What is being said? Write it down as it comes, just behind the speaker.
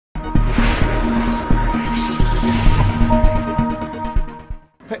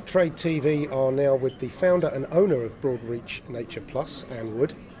Trade TV are now with the founder and owner of Broadreach Nature Plus, Anne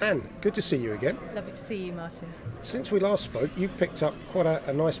Wood. Anne, good to see you again. Lovely to see you, Martin. Since we last spoke, you've picked up quite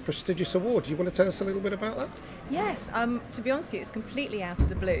a nice prestigious award. Do you want to tell us a little bit about that? Yes, to be honest with you, it's completely out of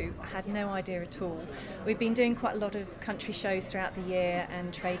the blue. I had no idea at all. We've been doing quite a lot of country shows throughout the year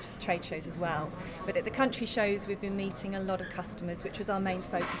and trade shows as well. But at the country shows, we've been meeting a lot of customers, which was our main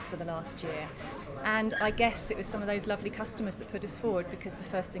focus for the last year. And I guess it was some of those lovely customers that put us forward, because the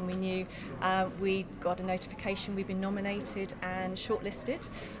first thing we knew, we got a notification we'd been nominated and shortlisted.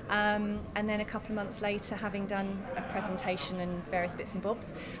 And then a couple of months later, having done a presentation and various bits and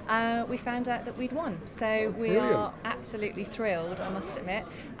bobs, we found out that we'd won. So we are absolutely thrilled, I must admit.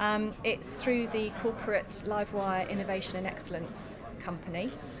 It's through the Corporate Livewire Innovation and Excellence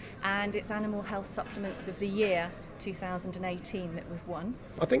Company, and it's Animal Health Supplements of the Year 2018 that we've won.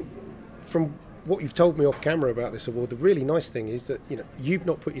 I think from what you've told me off camera about this award, the really nice thing is that you've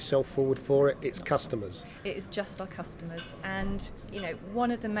not put yourself forward for it, it's customers. It is just our customers, and one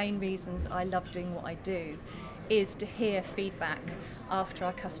of the main reasons I love doing what I do is to hear feedback after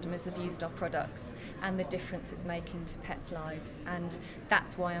our customers have used our products and the difference it's making to pets' lives. And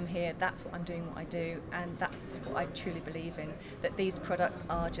that's why I'm here, that's what I'm doing what I do, and that's what I truly believe in, that these products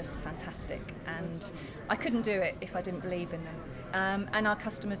are just fantastic, and I couldn't do it if I didn't believe in them. And our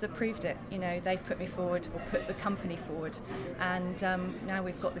customers have proved it. They've put me forward, or put the company forward, and now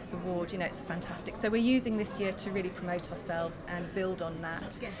we've got this award. It's fantastic. So we're using this year to really promote ourselves and build on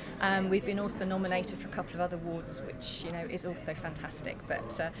that. We've been also nominated for a couple of other awards, which is also fantastic,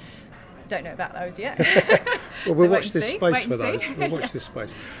 but don't know about those yet. Well, we'll watch this space for those. We'll watch this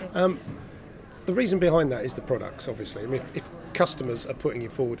space. The reason behind that is the products, obviously. I mean, if customers are putting you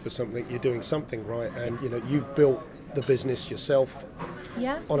forward for something, you're doing something right, and you've built the business yourself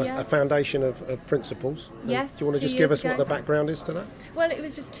on a foundation of principles. Yes. Do you want to just give us what the background is to that? Well, it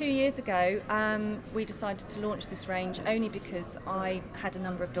was just 2 years ago we decided to launch this range, only because I had a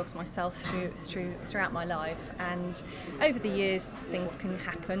number of dogs myself throughout my life, and over the years things can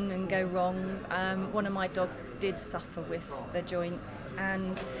happen and go wrong. One of my dogs did suffer with the joints,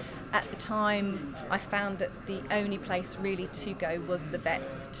 and at the time I found that the only place really to go was the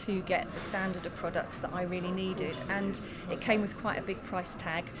vets to get the standard of products that I really needed, and it came with quite a big price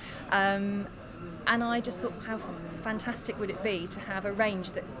tag. And I just thought, how fantastic would it be to have a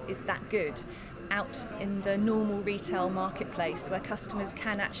range that is that good out in the normal retail marketplace, where customers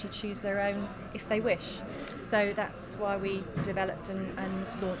can actually choose their own if they wish. So that's why we developed and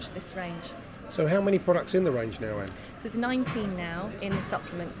launched this range. So how many products in the range now, Anne? So there's 19 now in the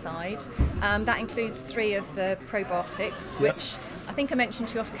supplement side. That includes 3 of the probiotics, which I think I mentioned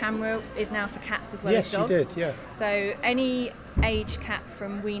to you off camera is now for cats as well as dogs. Yes, you did, yeah. So any age cat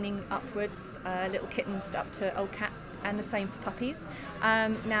from weaning upwards, little kittens up to old cats, and the same for puppies,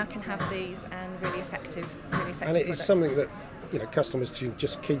 now can have these, and really effective And it is products. something that customers can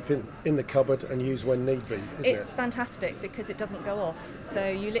just keep in the cupboard and use when need be, isn't it? It's fantastic because it doesn't go off. So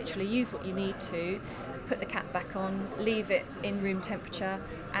you literally use what you need to, put the cat back on, leave it in room temperature,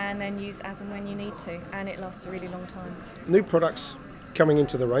 and then use as and when you need to, and it lasts a really long time. New products coming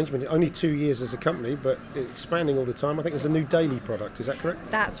into the range. I mean, only 2 years as a company, but it's expanding all the time. I think there's a new daily product, is that correct?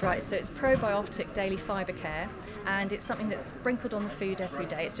 That's right. So it's probiotic daily fibre care, and it's something that's sprinkled on the food every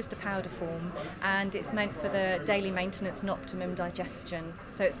day. It's just a powder form, and it's meant for the daily maintenance and optimum digestion.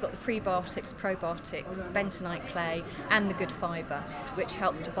 So it's got the prebiotics, probiotics, bentonite clay, and the good fibre, which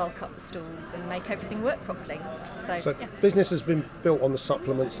helps to bulk up the stools and make everything work properly. So business has been built on the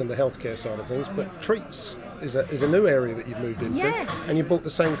supplements and the healthcare side of things, but treats is a new area that you've moved into. Yes. And you brought the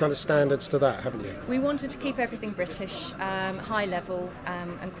same kind of standards to that, haven't you? We wanted to keep everything British, high level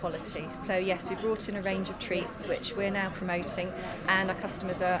and quality. So yes, we brought in a range of treats which we're now promoting, and our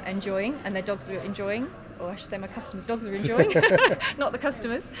customers are enjoying, and their dogs are enjoying. Or I should say my customers' dogs are enjoying, not the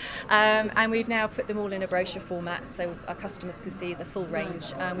customers. And we've now put them all in a brochure format so our customers can see the full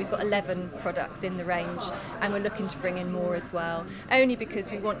range. We've got 11 products in the range, and we're looking to bring in more as well, only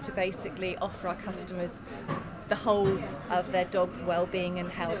because we want to basically offer our customers the whole of their dog's well-being and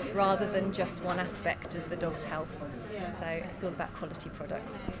health, rather than just one aspect of the dog's health. So it's all about quality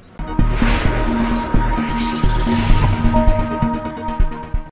products.